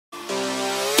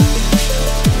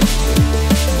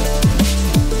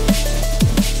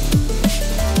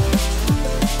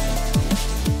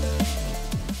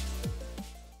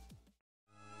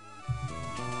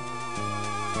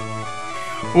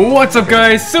What's up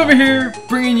guys, Silver here,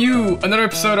 bringing you another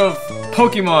episode of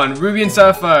Pokemon Ruby and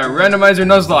Sapphire Randomizer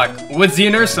Nuzlocke with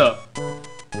XeanUrsa.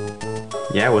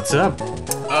 Yeah, what's up?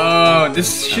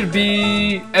 This should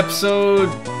be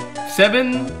episode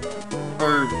 7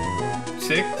 or 6?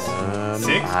 6?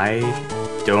 I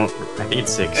think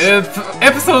it's 6.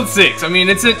 Episode 6. I mean,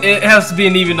 it has to be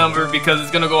an even number because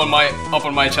it's gonna go on up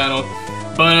on my channel.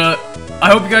 But I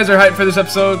hope you guys are hyped for this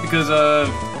episode because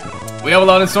we have a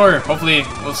lot in store. Hopefully,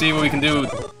 we'll see what we can do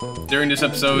during this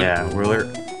episode. Yeah, we'll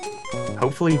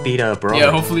hopefully beat Brawler.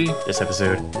 Yeah, hopefully this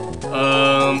episode.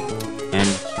 And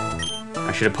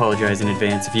I should apologize in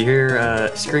advance if you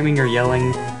hear screaming or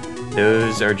yelling.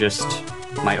 Those are just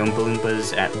my Oompa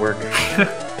Loompas at work.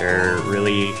 They're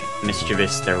really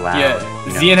mischievous. They're loud. Yeah,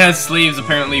 you know. Xean has slaves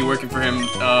apparently working for him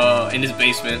in his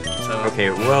basement. So. Okay,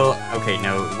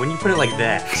 no. When you put it like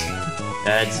that,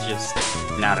 that's just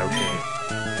not okay.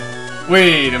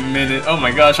 Wait a minute. Oh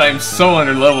my gosh, I am so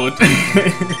underleveled.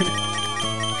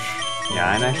 Yeah,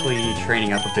 I'm actually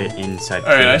training up a bit inside.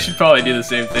 Alright, I should probably do the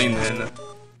same thing then.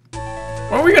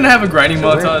 Are we gonna have a grinding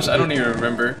montage? I don't even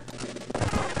remember.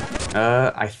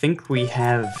 I think we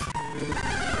have...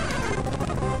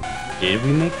 Did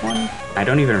we make one? I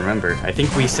don't even remember. I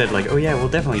think we said like, oh yeah, we'll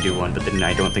definitely do one, but then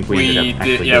I don't think we ended up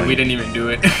actually doing we didn't even do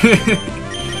it.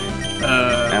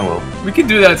 Oh well. We can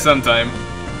do that sometime.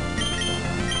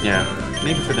 Yeah,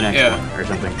 maybe for the next one or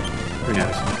something. Who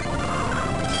knows?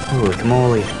 Holy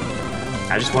moly.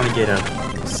 I just want to get a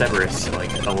Cerberus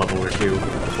like a level or 2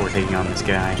 before taking on this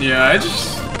guy. Yeah,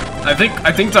 I think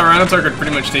Tyranitar could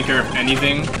pretty much take care of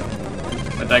anything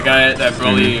that guy that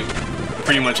Broly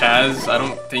pretty much has. I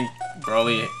don't think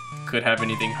Broly could have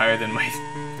anything higher than my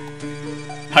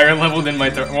higher level than my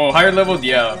well, higher leveled,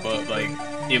 yeah, but like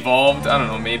evolved, I don't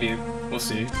know, maybe we'll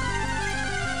see.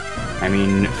 I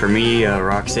mean, for me,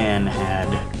 Roxanne had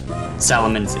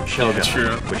Salamence and Shogun, yeah,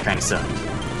 true. Which kind of sucked.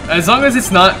 As long as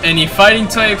it's not any fighting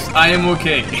types, I am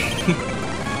okay.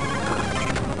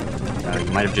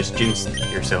 You might have just jinxed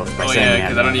yourself by saying that. Oh yeah,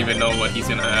 because I don't even know what he's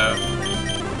gonna have.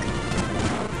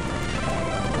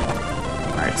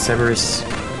 Alright, Cerberus.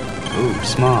 Ooh,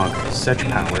 Smog. Such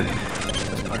power.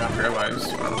 I got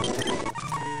paralyzed.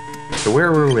 So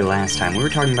where were we last time? We were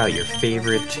talking about your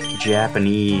favorite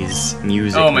Japanese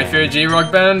music. Oh, my favorite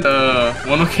J-Rock band?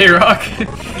 1OK Rock?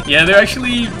 Yeah, they're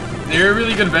a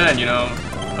really good band, you know.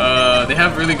 They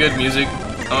have really good music,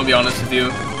 I'll be honest with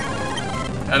you.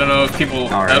 I don't know if I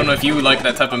don't know if you like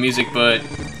that type of music, but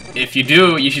if you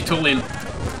do, you should totally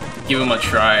give them a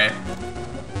try.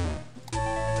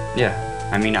 Yeah,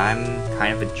 I mean, I'm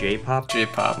kind of a J-pop,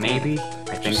 maybe,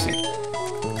 I think.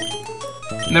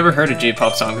 Never heard a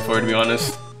J-pop song before, to be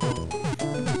honest.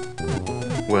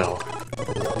 Well,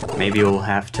 maybe we'll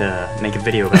have to make a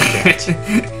video about that.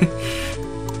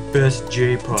 Best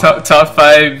J-pop. Top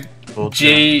 5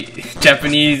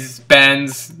 Japanese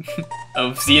bands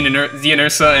of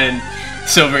XeanUrsa and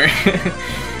Silver.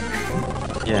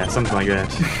 Yeah, something like that.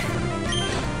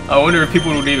 I wonder if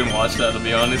people would even watch that, to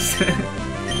be honest.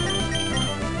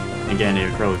 Again, it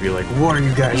would probably be like, what are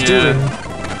you guys doing?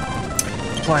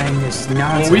 Playing this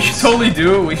nonsense. Well, we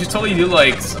should totally do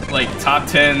like top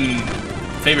 10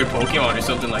 favorite Pokemon or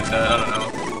something like that. I don't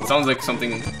know. It sounds like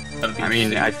something that'd be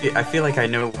interesting. I feel like I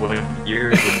know what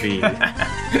yours would be.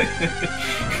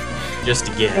 Just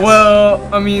to guess. Well,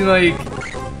 I mean, like,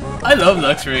 I love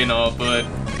Luxray and all, but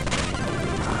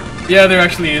yeah, there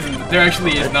actually is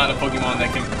not a Pokemon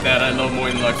that I love more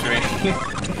than Luxray.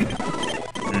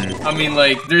 I mean,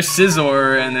 like, there's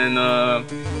Scizor, and then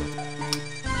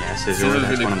yeah, Scizor, that's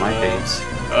really one of my faves.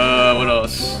 What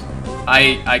else?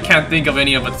 I can't think of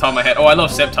any off the top of my head. Oh, I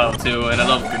love Sceptile too, and I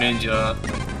love Greninja.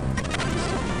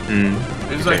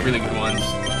 There's like really good ones.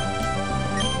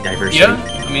 Diversity. Yeah,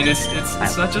 I mean it's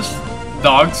not just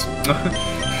dogs.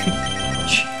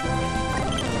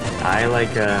 I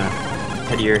like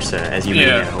PheonixMaster, as you may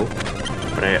know,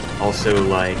 but I also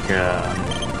like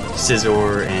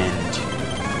Scizor, and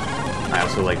I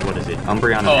also like, what is it,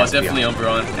 Umbreon and Espeon. Definitely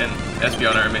Umbreon and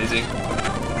Espeon are amazing.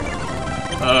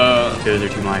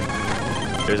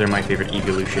 Those are my favorite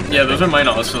evolutions. Yeah, those are mine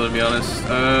also, to be honest.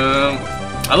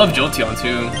 I love Jolteon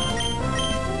too.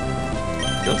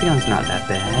 Jolteon's not that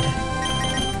bad.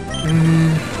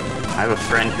 I have a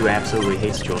friend who absolutely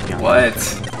hates Jolteon. What?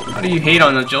 How do you hate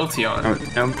on a Jolteon? Oh,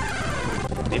 no.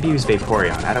 Maybe he was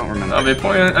Vaporeon, I don't remember. Oh,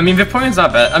 Vaporeon? I mean, Vaporeon's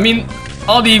not bad. I mean,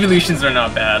 all the evolutions are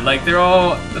not bad. Like, they're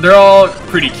all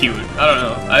pretty cute. I don't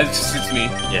know. It's me.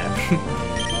 Yeah.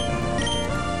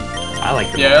 I like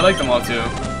them all. Yeah, I like them all too.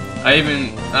 I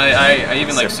even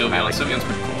like Sylveon. Sylveon's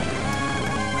pretty cool.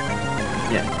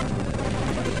 Yeah.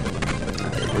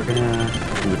 We're gonna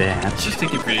do that. It's just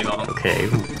taking pretty long. Okay.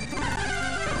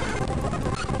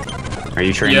 Are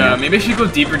you training? Yeah, up? maybe I should go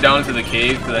deeper down into the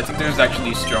cave, because I think there's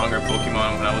actually stronger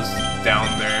Pokemon when I was down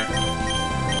there.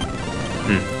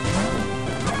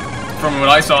 From what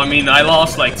I saw, I mean, I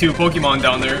lost like 2 Pokemon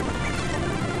down there.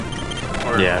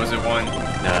 Or was it 1?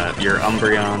 Your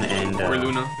Umbreon and... or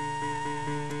Luna.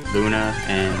 Luna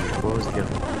and... what was the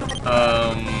other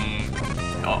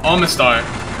one? Almastar.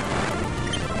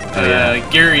 Oh, yeah.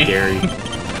 Gary. Gary.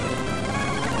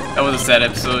 That was a sad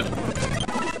episode.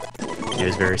 It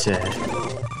was very sad.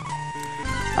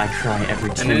 I cry every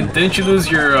time. And then, didn't you lose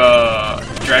your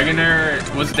Dragonair?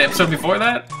 Was it the episode before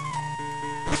that?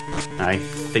 I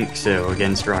think so,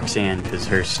 against Roxanne, because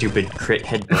her stupid crit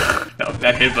headbutt.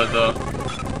 That headbutt though.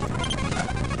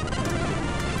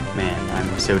 Man,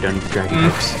 I'm so done with Dragon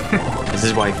types. This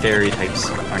is why Fairy types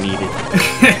are needed.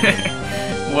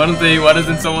 Why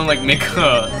doesn't someone like make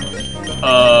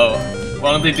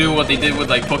why don't they do what they did with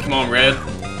like Pokemon Red,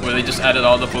 where they just added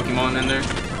all the Pokemon in there?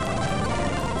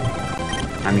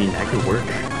 I mean, that could work.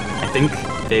 I think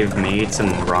they've made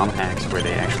some ROM hacks where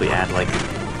they actually add like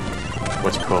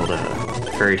what's called a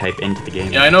Fairy type into the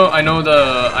game. Yeah, I know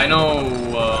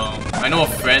a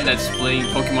friend that's playing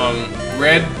Pokemon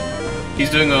Red. He's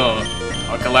doing a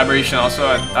collaboration also.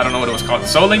 I don't know what it was called.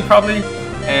 Soul Link probably.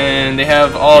 And they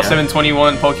have all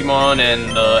 721 Pokemon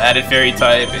and added Fairy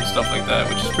type and stuff like that,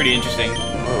 which is pretty interesting.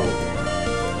 Whoa.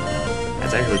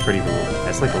 That's actually pretty cool.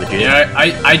 That's like legit. Yeah,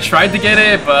 I tried to get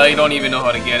it, but I don't even know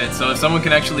how to get it. So if someone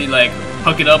can actually like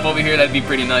hook it up over here, that'd be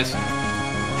pretty nice.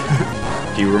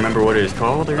 Do you remember what it is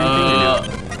called or anything?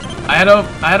 I had a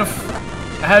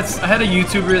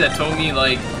YouTuber that told me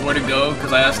like where to go,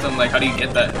 because I asked him like how do you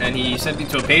get that, and he sent me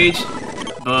to a page,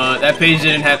 but that page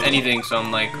didn't have anything, so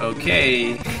I'm like,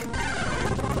 okay.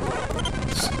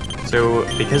 So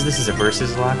because this is a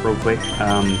versus lock, real quick,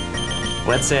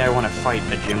 let's say I want to fight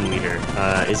a gym leader.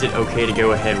 Is it okay to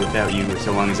go ahead without you,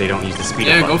 so long as they don't use the speed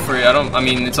up Yeah, button? go for it. I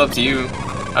mean, it's up to you.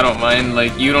 I don't mind.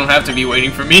 Like, you don't have to be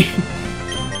waiting for me.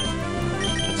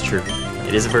 That's true.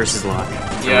 It is a versus lock.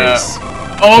 It's a race.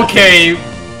 Okay.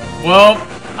 Well,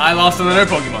 I lost another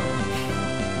Pokemon.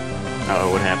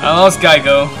 Uh-oh, what happened? I lost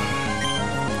Geico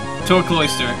to a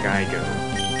Cloyster. Geico.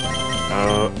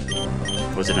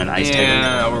 Was it an ice type?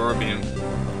 Yeah, Aurora Beam.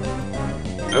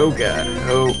 Oh god.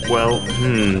 Oh, well,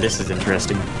 this is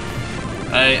interesting.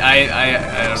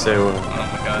 I don't So, know. Oh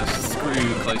my gosh, screw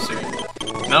you, Cloyster.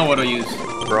 Now what do I use?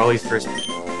 Brawly's first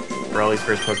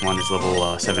Pokemon is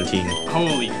level 17.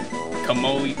 Holy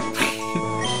camoli.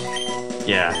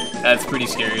 Yeah. That's pretty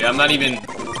scary. I'm not even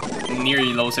near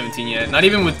level 17 yet. Not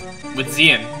even with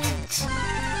Xean.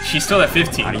 She's still at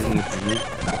 15. Not even with you.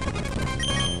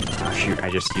 Oh shoot, I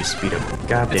just used speed up.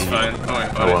 God dang it. It's fine. Don't worry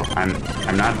about Oh well,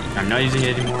 I'm not using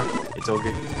it anymore. It's all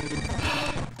good.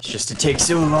 It's just it takes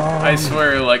so long. I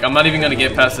swear, like I'm not even gonna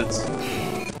get past it.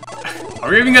 Are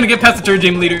we even gonna get past the third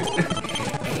gym leader?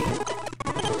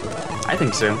 I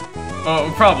think so.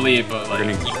 Oh, probably, but like,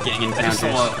 We're gonna keep getting I just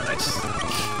don't encounters. want.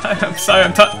 I'm sorry.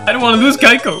 I don't want to lose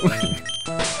Geico.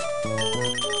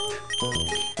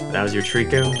 That was your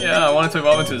Trico? Yeah, I wanted to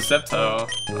evolve into the Sceptile.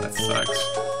 Oh, that sucks.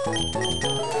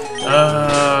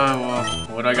 Well,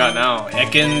 what do I got now?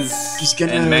 Ekans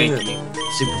and Mankey.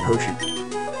 Super potion.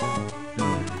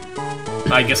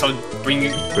 I guess I'll bring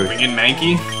in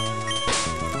Mankey.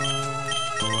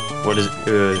 What is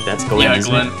that's Glenn, Yeah, isn't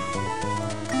Glenn. it?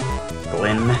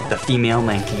 Glenn, the female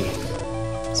Mankey.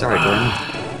 Sorry, Glenn.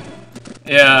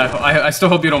 Yeah, I still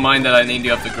hope you don't mind that I named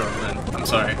you after girl, Glenn. I'm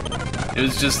sorry. It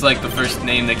was just like the first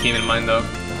name that came in mind, though.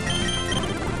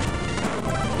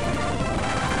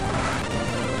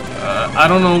 I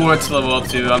don't know what to level up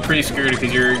to. I'm pretty scared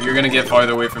because you're gonna get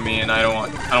farther away from me, and I don't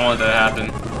want that to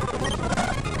happen.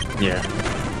 Yeah.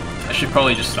 I should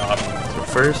probably just stop.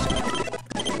 So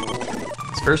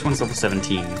his first one's level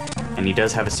 17, and he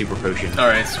does have a super potion.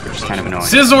 Alright, which is kind of annoying.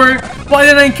 Scizor! Why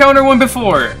didn't I encounter one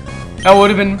before? That would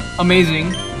have been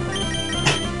amazing.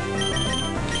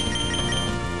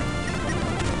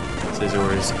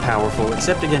 Scizor is powerful,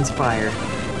 except against fire.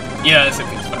 Yeah, except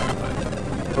against fire,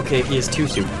 but... Okay, he has 2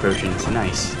 super potions.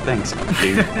 Nice. Thanks,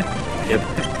 dude. Yep.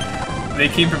 They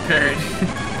came prepared.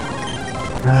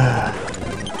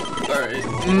 Alright.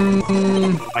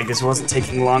 Like this wasn't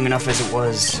taking long enough as it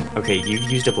was. Okay, you've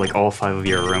used up like all 5 of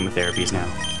your aromatherapies now.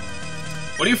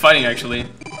 What are you fighting, actually?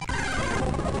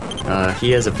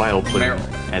 He has a Vileplume Meryl.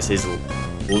 as his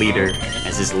leader,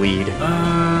 as his lead.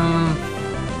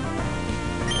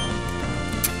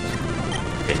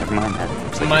 Okay, never mind that.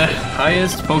 Like My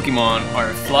highest Pokemon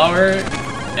are Flower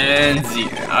and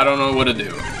Xean. I don't know what to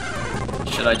do.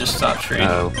 Should I just stop trading?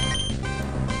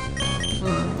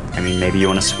 I I mean, maybe you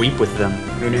want to sweep with them.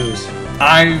 Who knows?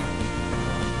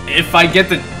 If I get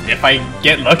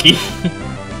lucky,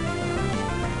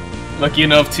 lucky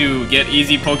enough to get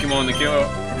easy Pokemon to kill.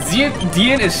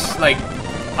 Dian is like,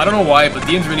 I don't know why, but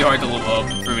Dian's really hard to level up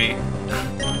for me.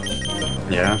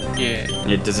 Yeah. Yeah.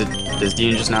 Does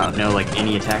Dian just not know like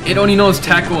any attack? It only knows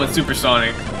Tackle and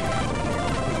Supersonic.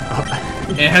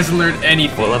 It hasn't learned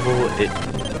anything. What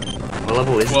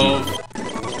level is 12. Dian?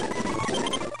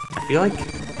 I feel like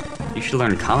you should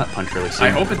learn Comet Punch really soon. I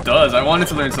hope it does. I wanted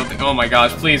to learn something. Oh my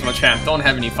gosh, please, my champ, don't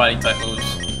have any fighting type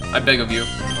moves. I beg of you.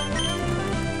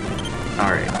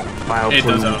 Alright.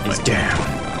 Vileplume is down.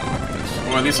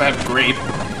 Or at least I have Grape.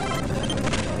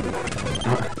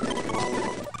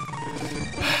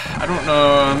 I don't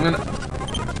know. I'm gonna.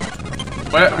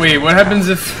 Wait. What happens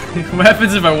if? What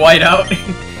happens if I white out?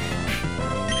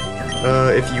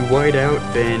 If you white out,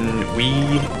 then we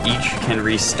each can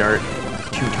restart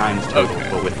 2 times total, Okay.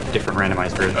 but with different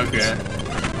randomized versions. Okay.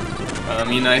 I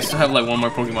mean, I still have like 1 more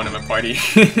Pokemon in my party.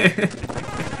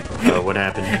 What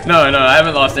happened? No, I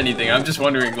haven't lost anything. I'm just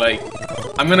wondering, like,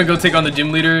 I'm gonna go take on the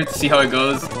gym leader to see how it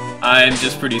goes. I'm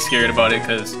just pretty scared about it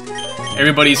because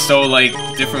everybody's so like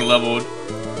different leveled.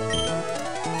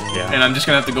 Yeah. And I'm just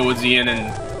gonna have to go with Xean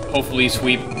and hopefully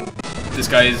sweep this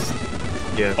guy's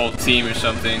whole team or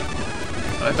something.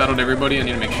 I battled everybody, I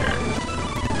need to make sure.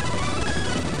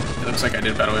 It looks like I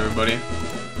did battle everybody.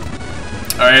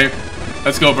 Alright,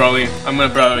 let's go, Brawly. I'm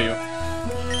gonna battle you.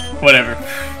 Whatever.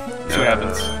 See what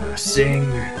happens. Sing.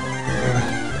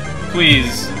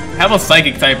 Please, have a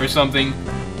Psychic type or something.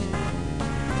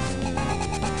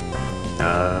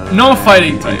 No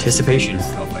fighting types. Anticipation.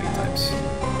 No fighting types.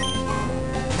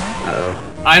 Uh-oh.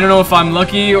 I don't know if I'm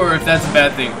lucky or if that's a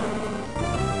bad thing.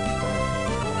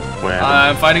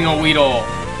 I'm fighting a Weedle.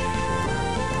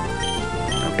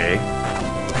 Okay.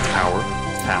 Power.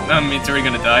 It's already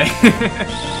gonna die.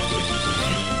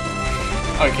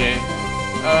 Okay.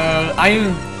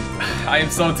 I am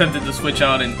so tempted to switch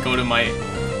out and go to my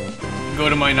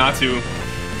Natu.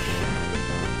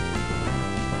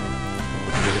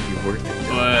 Would it be worth it?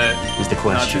 But is the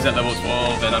question. Natu's at level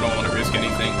 12 and I don't want to risk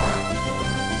anything.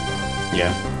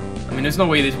 Yeah. I mean, there's no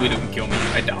way this Weedle can kill me.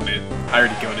 I doubt it. I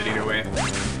already killed it either way.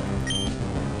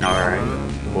 Alright.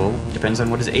 Well, depends on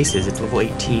what his ace is. It's level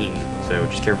 18, so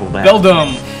just careful of that.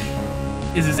 Beldum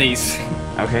is his ace.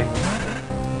 Okay.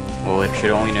 Well, it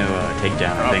should only know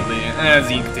takedown, I think. Probably.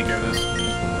 Zeke can take care of this.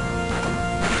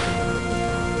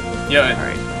 Yeah.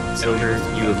 Alright. Silver,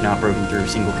 you have not broken through a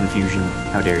single confusion.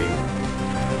 How dare you?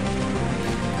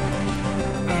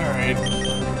 Alright.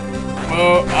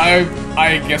 Well,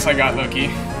 I guess I got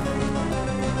lucky.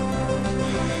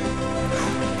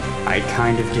 I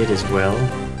kind of did as well.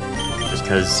 Just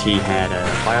because he had a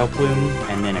Vileplume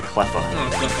and then a Cleffa. Oh,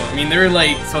 Cleffa. I mean, they were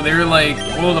like, well,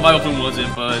 the Vileplume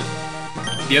wasn't, but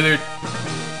the other,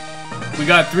 we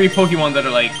got 3 Pokemon that are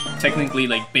like, technically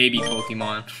like baby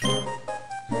Pokemon.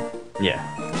 Yeah.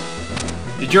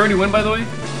 Did you already win, by the way?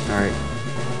 Alright.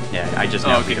 Yeah, I just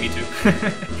Oh, okay, me too.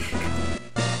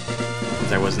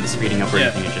 Since I wasn't speeding up or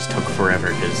anything, it just took forever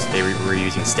because they were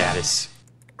using status.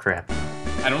 Crap.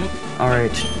 I don't...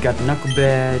 Alright, got the Knuckle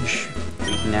Badge.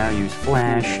 We can now use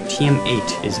Flash.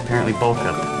 TM8 is apparently bulk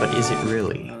up, but is it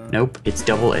really? Nope, it's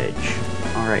double edge.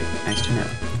 Alright, nice to know.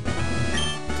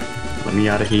 Let me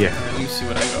out of here. Alright, let me see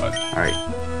what I got. Alright.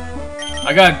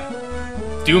 I got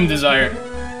Doom Desire.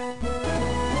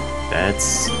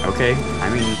 That's okay. I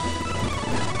mean,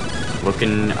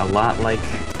 looking a lot like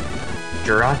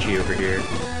Jirachi over here.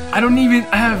 I don't even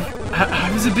have...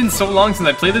 Has it been so long since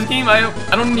I played this game? I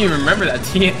don't even remember that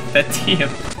TM.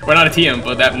 Well, not a TM,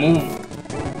 but that move.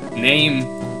 Name.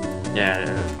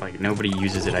 Yeah, like nobody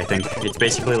uses it, I think. It's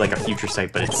basically like a future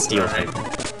sight, but it's steel type.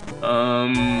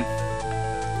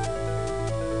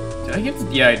 Did I get the...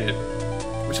 Yeah, I did.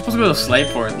 We're supposed to go to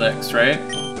Slightport next, right?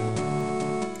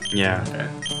 Yeah. Okay.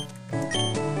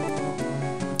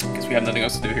 Guess we have nothing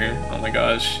else to do here. Oh my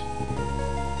gosh.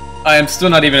 I am still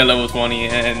not even at level 20,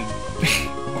 and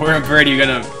we're already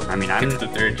gonna get to the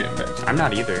 3rd gym badge. I'm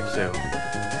not either, so...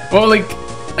 Well, like,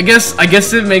 I guess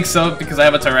it makes up because I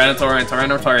have a Tyranitar, and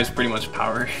Tyranitar is pretty much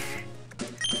power.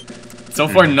 So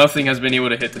far, nothing has been able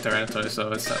to hit the Tyranitar,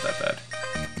 so it's not that bad.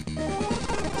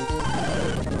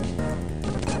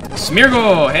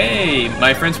 Smeargle! Hey!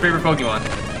 My friend's favorite Pokemon.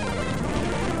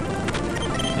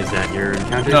 Is that your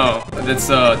encounter? No, that's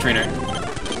trainer.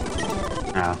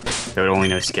 Oh, so it only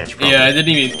knows Sketch, probably. Yeah,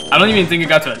 I don't even think it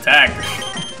got to attack.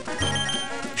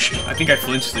 I think I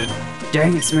flinched it.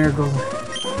 Dang it, Smeargle.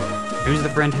 Who's the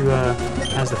friend who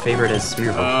has the favorite as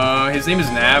Smeargle? His name is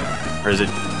Nab. Or is it...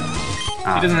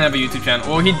 He doesn't have a YouTube channel.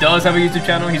 Well, he does have a YouTube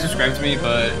channel. He subscribed to me,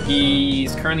 but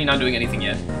he's currently not doing anything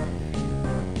yet.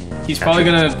 He's probably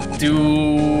gonna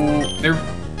do... They're...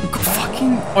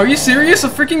 Fucking... Are you serious? A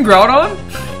freaking Groudon?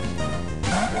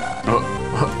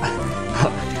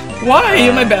 Why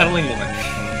am I battling woman?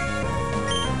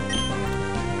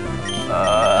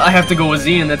 I have to go with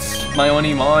Xean. That's my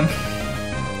only Mon.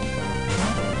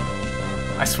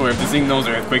 I swear, if the Xean knows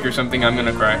Earthquake or something, I'm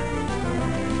gonna cry.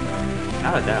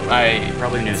 Not that way. I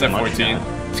probably knew it's at 14.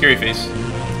 Scary face.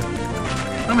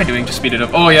 What am I doing to speed it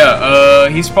up? Oh yeah,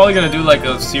 he's probably gonna do like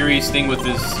a series thing with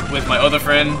my other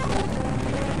friend.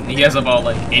 He has about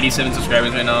like 87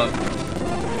 subscribers right now.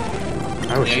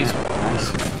 Oh yeah, shit.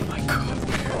 Nice. Oh my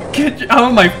god. Get out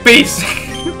of my face!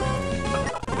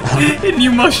 And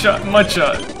you mud shot.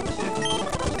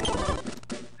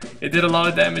 It did a lot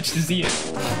of damage to Xean.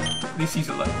 At least he's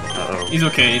alive. Uh-oh. He's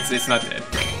okay, it's not dead.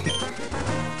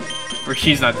 Or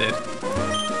she's not dead.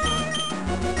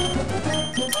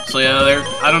 So yeah,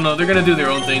 I don't know, they're gonna do their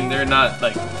own thing. They're not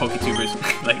like Poketubers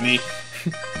like me.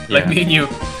 Like me and you.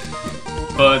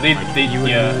 But they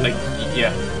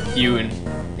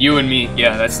you and me.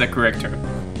 Yeah, that's the correct term.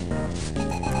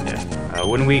 Yeah.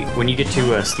 When you get to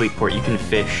Sleepport, you can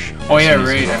fish. Oh yeah,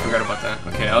 right. I forgot about that.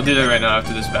 Okay, I'll do that right now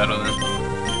after this battle then.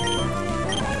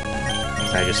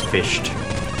 I just fished.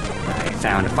 I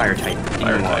found a fire type in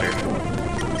the water.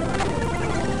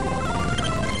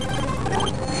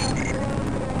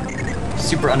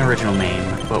 Super unoriginal name,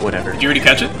 but whatever. Did you already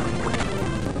catch it?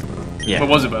 Yeah. What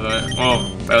was it, by the way? Well,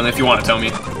 I don't know if you want to tell me.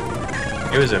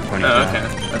 It was a pony. Oh, okay.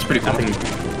 That's pretty cool. Nothing,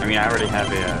 I mean, I already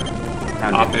have a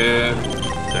Houndoom.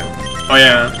 So. Oh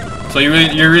yeah. So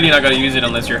you're really not gonna use it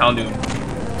unless you're Houndoom.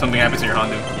 Something happens to your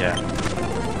Houndoom. Yeah.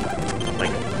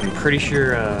 Like, I'm pretty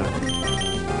sure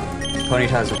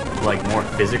Ponyta's like more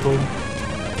physical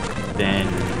than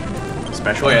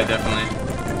special. Oh yeah, definitely.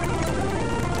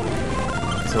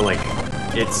 So like,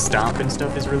 its stomp and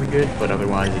stuff is really good, but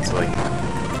otherwise it's like,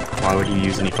 why would you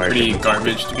use any fire? Pretty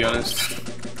garbage, to be honest.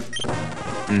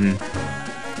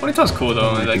 Ponyta's cool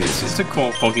though. Like it's a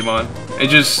cool Pokemon.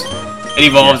 It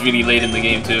evolves really late in the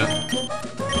game too.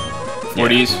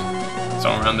 40s,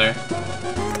 somewhere around there.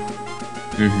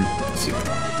 Let's see.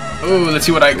 Oh, let's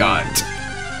see what I got.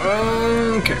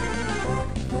 Okay.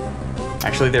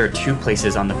 Actually, there are 2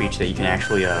 places on the beach that you can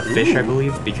actually fish, I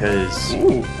believe, because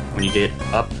when you get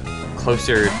up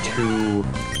closer to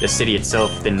the city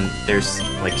itself, then there's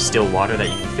like still water that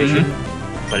you can fish in,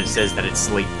 but it says that it's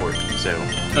Sleepport, so...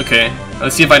 Okay,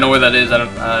 let's see if I know where that is.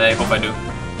 I hope I do.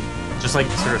 Just like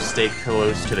sort of stay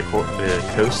close to the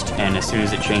coast, and as soon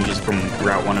as it changes from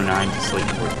Route 109 to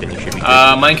Sleepport, then you should be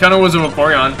good. My encounter was a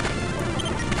Vaporeon.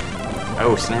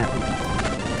 Oh, snap.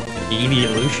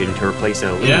 Evolution to replace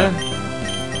a Luna. Yeah.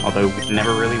 Although we've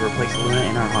never really replaced Luna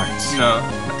in our hearts. No.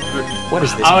 What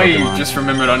is this Pokemon? I just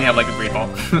remembered I only have like a Great Ball.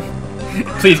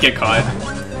 Please get caught.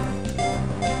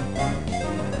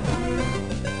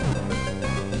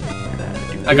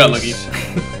 I got lucky.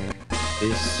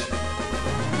 This,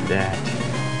 that,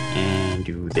 and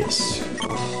do this.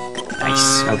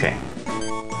 Nice. Okay.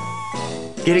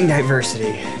 Getting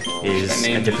diversity is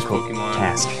a difficult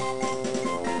task.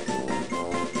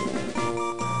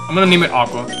 I'm gonna name it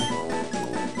Aqua.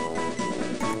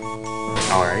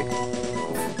 Alright.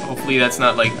 Hopefully that's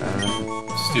not like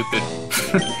stupid.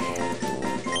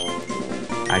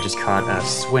 I just caught a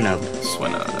Swinub.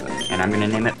 And I'm gonna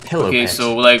name it Pillow Okay, Pet.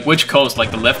 so like which coast?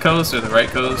 Like the left coast or the right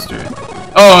coast? Or...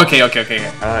 Oh, okay.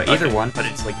 Either one, but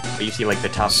it's like you see like the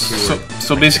top 2.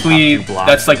 So like basically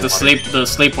that's like the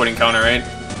Sleepport encounter, right?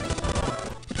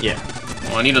 Yeah.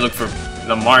 Well, I need to look for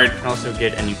the Mart. You can also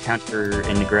get an encounter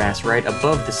in the grass right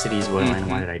above the city's woodline.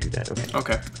 Why did I do that?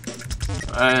 Okay.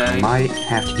 I might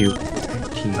have to do...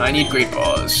 I need Great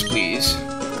Balls, please.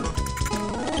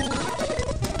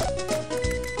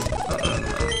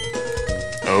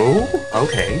 Oh,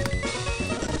 okay.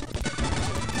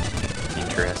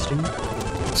 Interesting.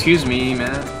 Excuse me,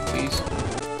 man, please.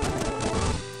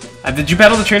 Did you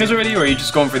battle the trainers already, or are you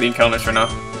just going for the encounters for now?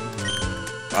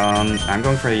 I'm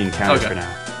going for the encounters for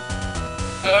now.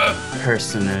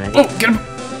 Personally. Oh, get him!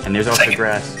 And there's also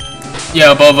grass.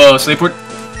 Yeah, above Sleepport.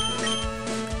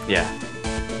 Yeah.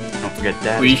 Don't forget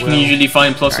that. Where you can usually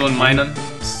find +1 Minun,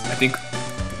 I think.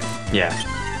 Yeah.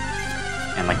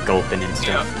 And like Gulpin and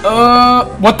stuff. Yeah.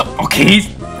 What the? Okay,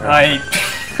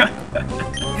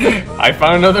 I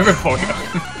found another Vaporeon.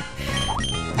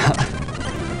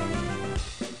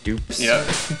 Dupes. Yeah.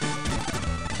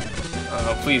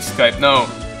 Oh, please, Skype, no.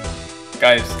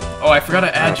 Guys. Oh, I forgot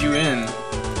to add you in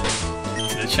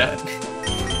to the chat.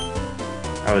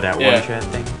 Oh, that one chat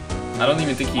thing? I don't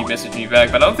even think he messaged me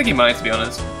back, but I don't think he minds, to be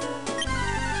honest.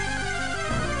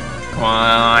 Come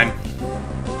on.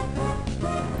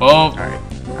 Oh, Alright.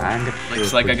 I'm gonna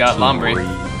looks like I got Lombre.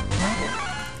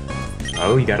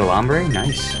 Oh, you got a Lombre?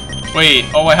 Nice. Wait,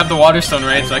 oh, I have the Water Stone,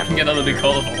 right? So I can get a little bit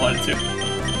cold if I wanted to.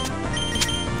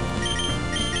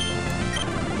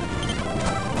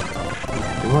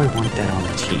 Do I want that on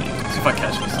the team? Let's see if I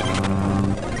catch this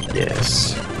thing.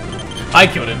 Yes. I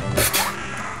killed him.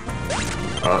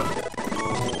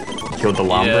 Killed the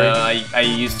Lombre? Yeah, I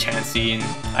used Chansey, and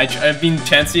I mean,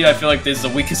 Chansey, I feel like this is the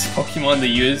weakest Pokemon to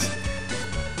use.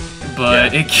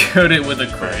 But it killed it with a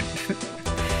crit.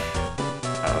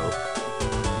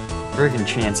 Friggin'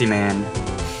 Chansey, man.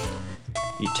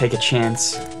 You take a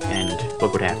chance, and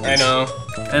look what happens. I know.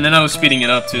 And then I was speeding it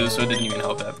up too, so it didn't even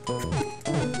help that.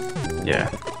 Yeah.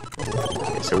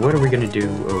 Okay, so what are we gonna do?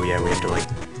 Oh yeah, we have to like...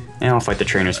 I'll fight the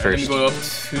trainers first. I'm gonna go up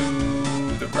to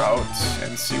the route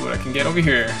and see what I can get over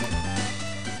here.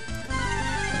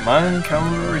 My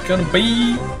encounter is gonna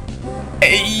be...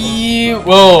 Hey!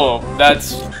 Whoa!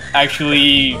 That's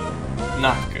actually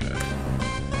not good.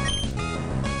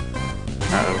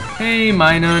 Uh-oh. Hey,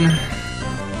 Minun.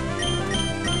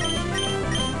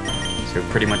 So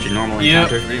pretty much a normal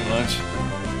encounter? Yep, pretty much.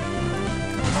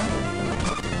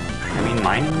 I mean,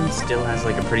 Minun still has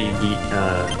like a pretty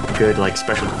good like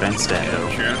special defense stat though.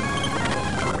 Sure.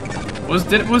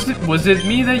 Was it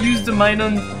me that used the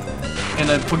Minun in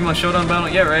a Pokemon Showdown battle?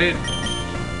 Yeah, right?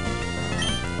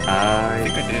 I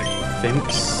think I did.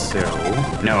 Think so.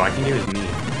 No, I think it was me.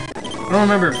 I don't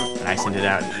remember. And I sent it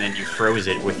out, and then you froze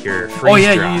it with your freeze Oh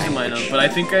yeah, dry, you used a Minun, but I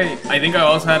think I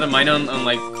also had a Minun on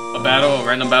like a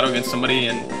random battle against somebody,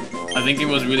 and I think it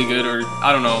was really good, or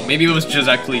I don't know, maybe it was just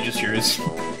actually just yours.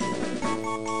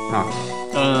 Huh.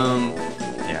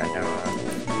 Yeah, no.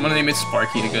 I'm gonna name it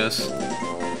Sparky, I guess.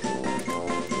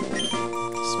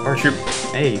 Sparky.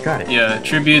 Hey, you got it. Yeah,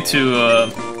 tribute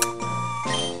to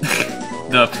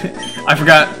I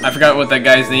forgot what that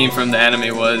guy's name from the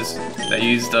anime was that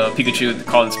used Pikachu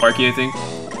called it Sparky, I think.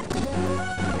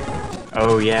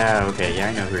 Oh yeah, okay, yeah,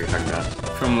 I know who you're talking about.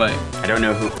 From like I don't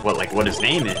know what his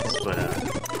name is, but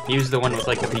he was the one with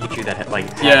like the Pikachu that had like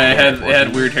it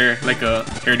had weird hair, like a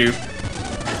hairdo.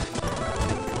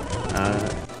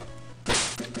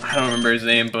 I don't remember his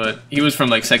name, but he was from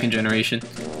like second generation.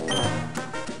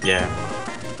 Yeah.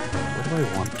 What do I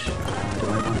want? Do I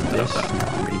want this? No,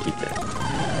 I'm gonna keep that.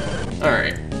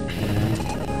 Alright.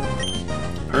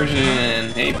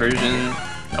 Persian, hey Persian.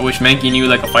 I wish Mankey knew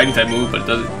like a fighting type move, but it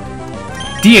doesn't.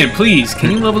 Dian, please,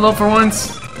 can you level up for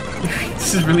once?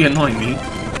 This is really annoying me.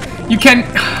 You can.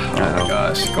 Oh my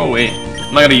gosh, go away.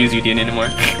 I'm not gonna use you, Dian, anymore.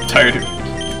 I'm tired of it.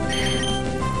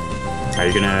 Are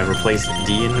you gonna replace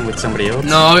Dian with somebody else?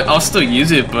 No, I'll still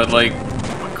use it, but like,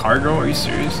 Cargo? Are you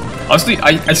serious? Honestly,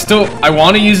 I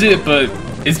want to use it, but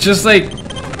it's just like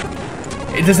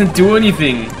it doesn't do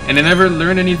anything, and I never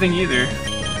learn anything either.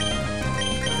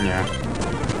 Yeah.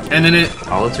 And then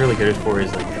all it's really good for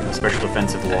is like a special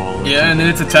defensive wall. Yeah, and then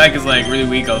its attack is like really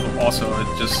weak. Also, it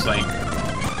just like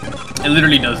it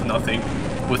literally does nothing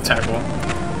with tackle.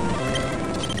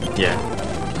 Yeah.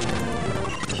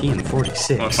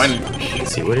 TM46. Well,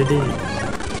 let's see what it is.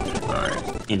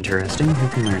 Alright. Interesting. Who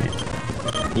can learn it?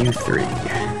 You 3. Did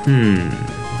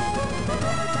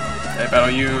I battle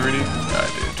you already? I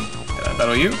did. Did I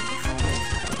battle you?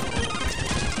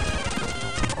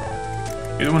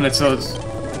 You're the one that sells.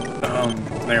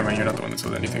 Never mind. You're not the one that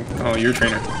sells anything. Oh, you're a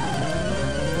trainer.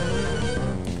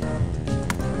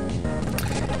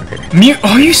 Okay. Mew.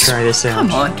 Oh, you. Try this out.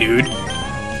 Come on, dude.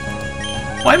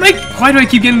 Why do I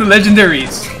keep getting the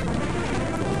legendaries?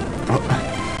 Oh.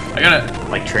 I gotta.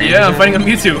 Like trainers? Yeah, I'm fighting a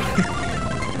Mewtwo.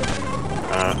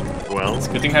 Well, it's a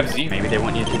good thing I have Z. Maybe they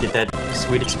want you to get that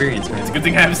sweet experience, man. It's a good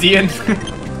thing I have Zian.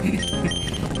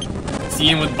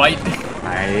 Zian with bite.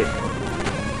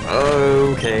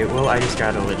 Okay, well, I just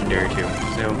got a legendary too,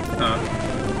 so...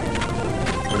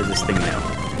 What is this thing now?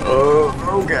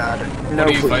 Oh god. No, what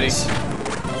are you please.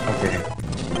 Fighting?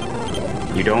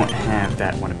 Okay. You don't have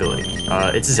that one ability.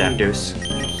 It's a Zapdos.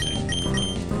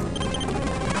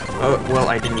 Oh, well,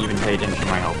 I didn't even pay attention to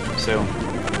my health, so...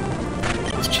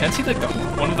 Is Chansey like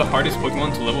one of the hardest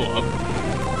Pokemon to level up?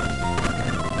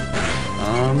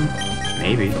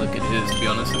 Maybe. I feel like it is, to be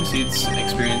honest. Let me see its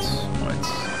experience.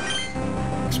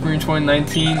 Experience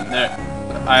 2019.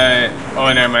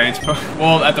 Oh, never mind.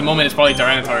 Well, at the moment it's probably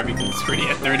Tyranitar because it's already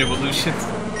at 3rd evolution.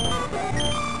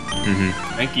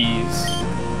 Mankey's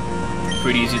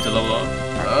pretty easy to level up.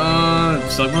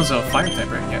 Slugma's a fire type,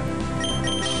 right? Yeah.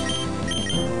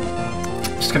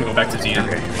 Just gonna go back to Xeon.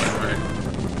 Okay. Whatever.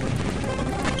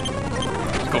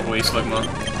 Go away, Slugma.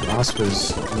 Loss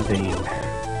was in vain.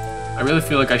 I really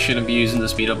feel like I shouldn't be using the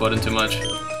speed up button too much.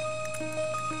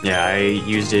 Yeah, I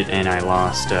used it and I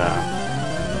lost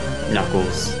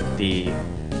Knuckles, the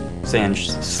sand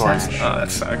slash. Oh,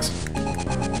 that sucks.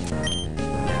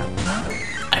 Yeah.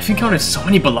 I've encountered so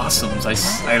many Blossoms. I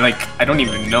don't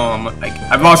even know.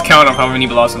 I've lost count of how many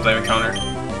Blossoms I've encountered.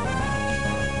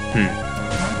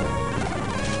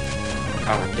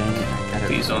 Oh dang it! I gotta...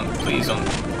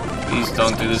 Please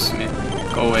don't do this to me.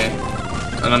 Go away.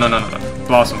 No.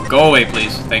 Blossom, go away,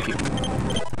 please. Thank you.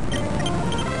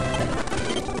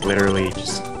 Literally,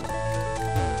 just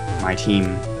my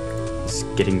team is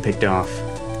getting picked off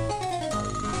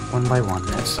one by one.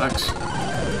 That sucks.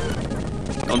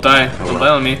 Don't die. Don't die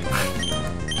on me.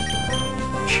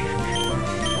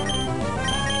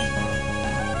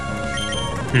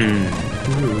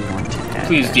 Who do we want to add?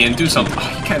 Please, Dean, do something. Oh,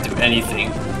 you can't do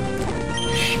anything.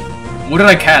 What did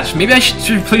I catch? Maybe I should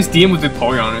replace Dean with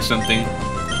Vaporeon or something.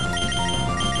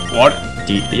 What?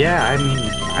 Yeah, I mean...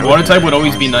 Water type would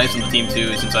always be nice on the team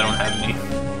too, since I don't have any.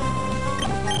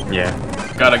 Yeah.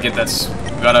 Gotta get that.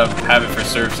 Gotta have it for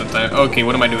Surf sometime. Okay,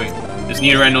 what am I doing? This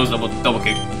Nidoran knows double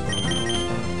kick.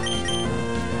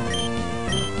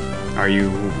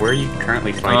 Where are you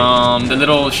currently fighting? The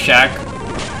little shack.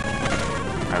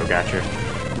 Oh, gotcha.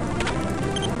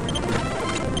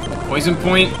 Poison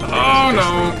point. Oh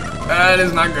no, that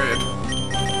is not good.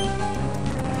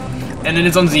 And then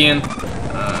it's on Xean.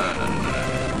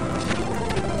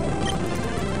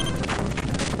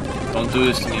 Don't do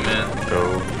this to me, man.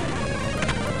 Go.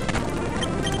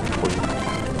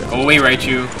 Go away,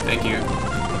 Raichu. Thank you.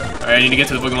 Alright, I need to get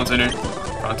to the Pokemon Center.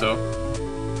 Pronto.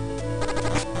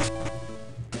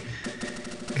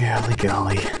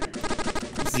 Golly.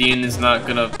 Xean is not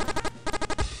gonna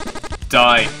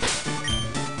die.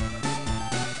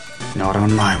 Not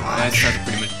on my watch. That's a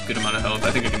pretty much good amount of health. I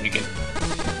think I can make it.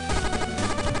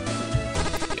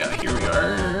 Yeah, here we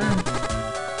are.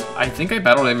 I think I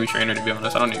battled every trainer, to be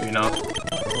honest. I don't even know.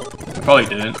 I probably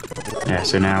didn't. Yeah,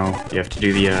 so now you have to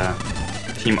do the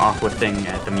Team Aqua thing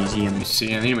at the museum. Let me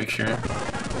see, I need to make sure.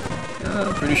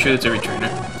 I'm pretty sure it's every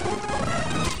trainer.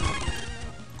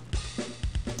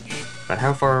 But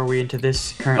how far are we into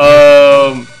this currently?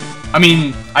 I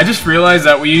mean, I just realized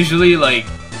that we usually, like,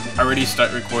 already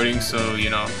start recording, so, you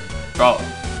know, probably.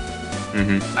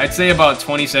 I'd say about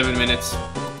 27 minutes.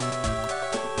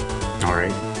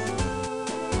 Alright.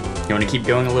 You want to keep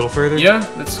going a little further? Yeah,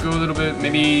 let's go a little bit,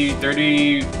 maybe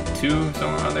 32,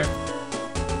 somewhere around there.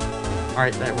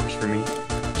 Alright, that works for me.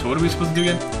 So what are we supposed to do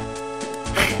again?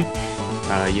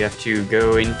 You have to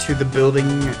go into the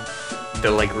building, the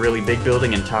like really big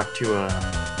building, and talk to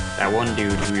that one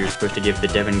dude who you're supposed to give the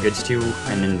Devon goods to,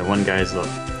 and then the one guy's like,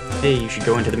 hey, you should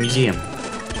go into the museum. So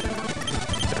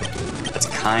that's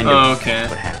kind of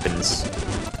what happens.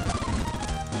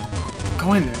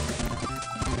 Go in there.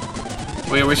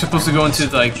 Wait, we're supposed to go into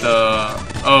like the...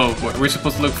 Oh, we're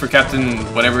supposed to look for Captain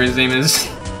whatever his name is.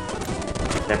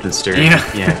 Captain Stern.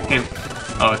 Yeah. Him.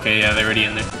 Oh, okay, yeah, they're already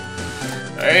in there.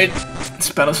 Alright, let's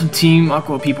battle some Team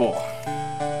Aqua people.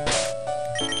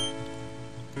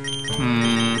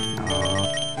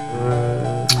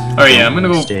 Alright, yeah, I'm gonna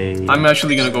go... I'm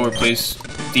actually gonna go replace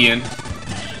Dean.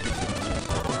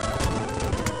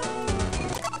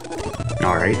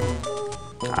 Alright.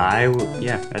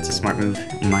 Yeah, that's a smart move,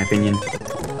 in my opinion.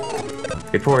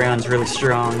 Vaporeon's really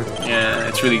strong. Yeah,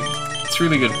 it's really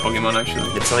good Pokemon, actually.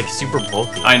 It's like super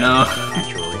bulky. I know.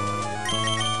 Naturally.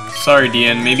 Sorry,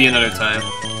 Dean, maybe another time.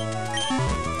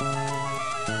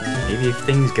 Maybe if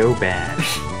things go bad.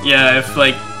 Yeah, if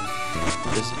like...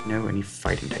 Doesn't know any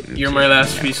fighting type moves. You're my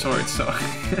last resort, so...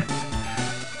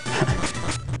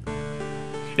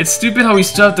 It's stupid how we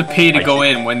still have to pay to go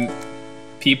in when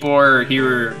people are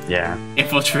here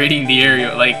infiltrating the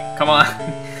area. Like, come on.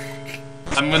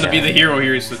 I'm gonna be the hero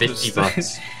here, so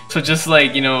just, so just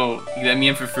like, you know, let me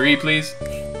in for free, please.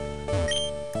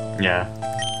 Yeah.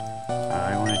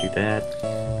 I want to do that.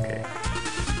 Okay.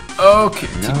 Okay.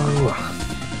 No.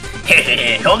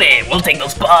 Hey, hold it, we'll take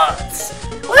those spots.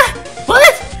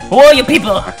 What? Who are you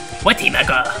people? What team I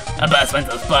got? About wants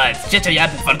those spots. Just so you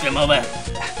have to fuck them over.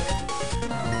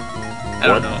 I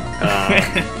don't know.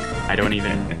 I don't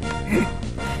even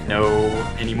know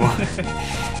anymore.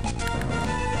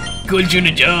 Cool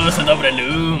Junior Joe, son of a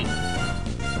loom.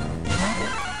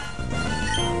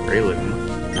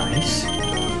 Breloom. Nice.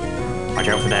 Watch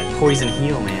out for that poison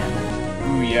heal, man.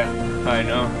 Ooh, yeah. I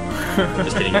know.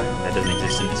 Just kidding. That doesn't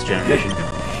exist in this generation.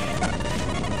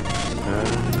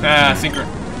 Synchron.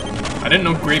 I didn't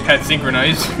know Grape had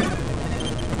Synchronize.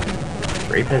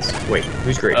 Grape has... Wait,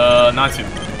 who's Grape? Natsu.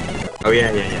 Oh,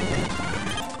 yeah.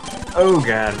 Oh,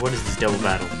 God, what is this double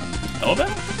battle? Double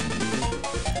battle?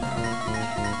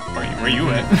 Where you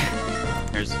at?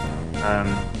 There's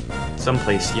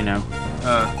Someplace, you know.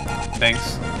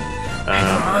 Thanks.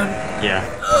 Yeah.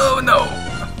 Oh no!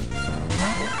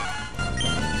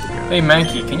 Hey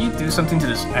Mankey, can you do something to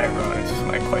this aggro? This is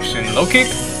my question. Low kick?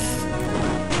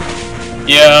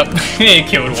 Yeah, it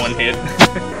killed one hit.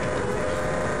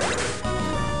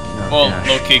 Well,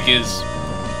 low kick is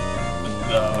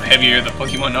the heavier the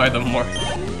Pokemon are, the more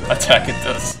attack it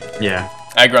does. Yeah.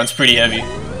 Aggron's pretty heavy.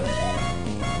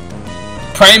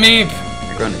 Primeape!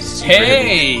 Aggron is super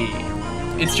Hey!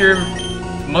 It's your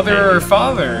mother or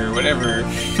father, or whatever.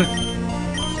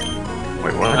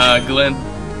 Wait, what? Glenn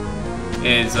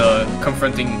is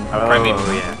confronting Primeape.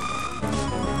 Oh, yeah.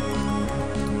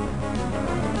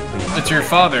 It's your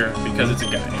father because it's a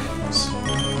guy.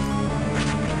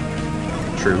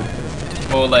 True.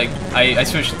 Well, like I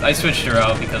switched her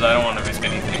out because I don't want to risk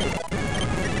anything.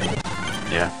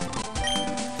 Yeah.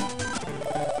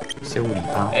 So,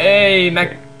 Hey,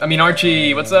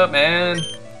 Archie, what's up, man?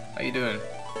 How you doing?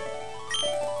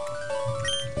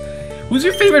 Who's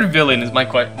your favorite villain? Is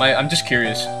I'm just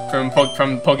curious from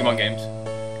Pokemon games.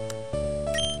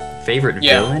 Favorite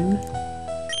villain?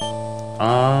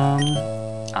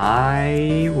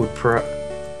 I would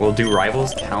Well, do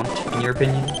rivals count in your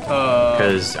opinion?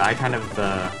 Because I kind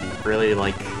of really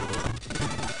like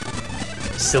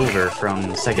Silver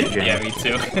from second gen. Yeah, me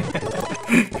too.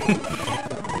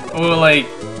 Well, like,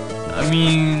 I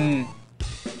mean,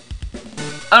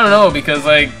 I don't know, because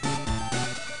like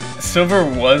Silver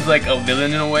was like a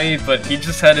villain in a way, but he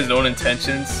just had his own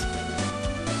intentions,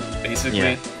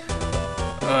 basically.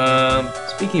 Yeah.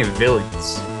 Speaking of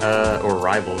villains, or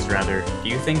rivals rather, do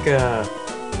you think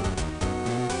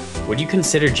would you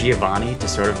consider Giovanni to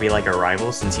sort of be like a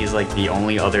rival, since he's like the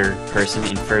only other person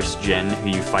in first gen who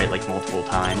you fight like multiple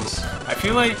times? I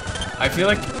feel like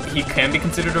he can be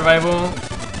considered a rival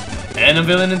and a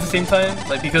villain at the same time,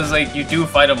 like, because like you do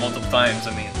fight him multiple times.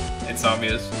 I mean, it's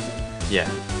obvious. Yeah.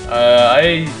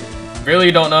 I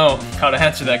really don't know how to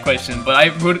answer that question, but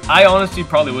I honestly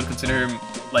probably would consider him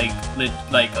like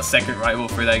a second rival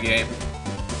for that game.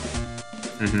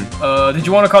 Did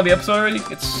you want to call the episode already?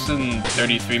 It's in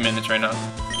 33 minutes right now.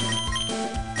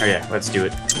 Oh yeah, let's do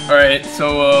it. Alright,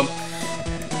 so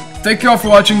thank you all for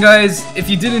watching, guys. If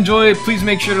you did enjoy, please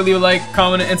make sure to leave a like,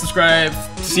 comment, and subscribe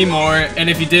to see more. And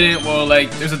if you didn't, well, like,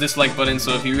 there's a dislike button,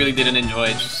 so if you really didn't enjoy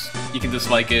it, you can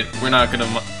dislike it. We're not gonna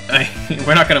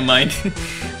mind.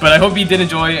 But I hope you did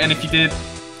enjoy, and if you did,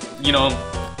 you know,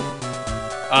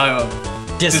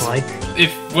 dislike.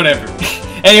 If whatever.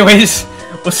 Anyways,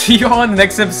 we'll see you all in the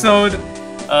next episode.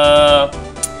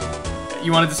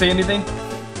 You wanted to say anything?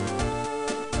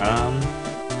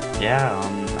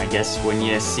 I guess when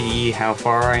you see how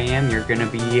far I am, you're gonna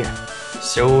be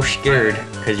so scared,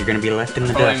 because you're gonna be left in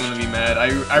the dust. I'm gonna be mad.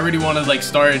 I really want to like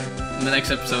start in the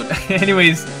next episode.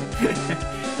 Anyways,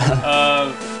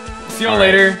 see you all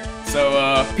later.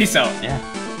 So peace out. Yeah.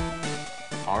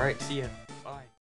 Alright, see ya.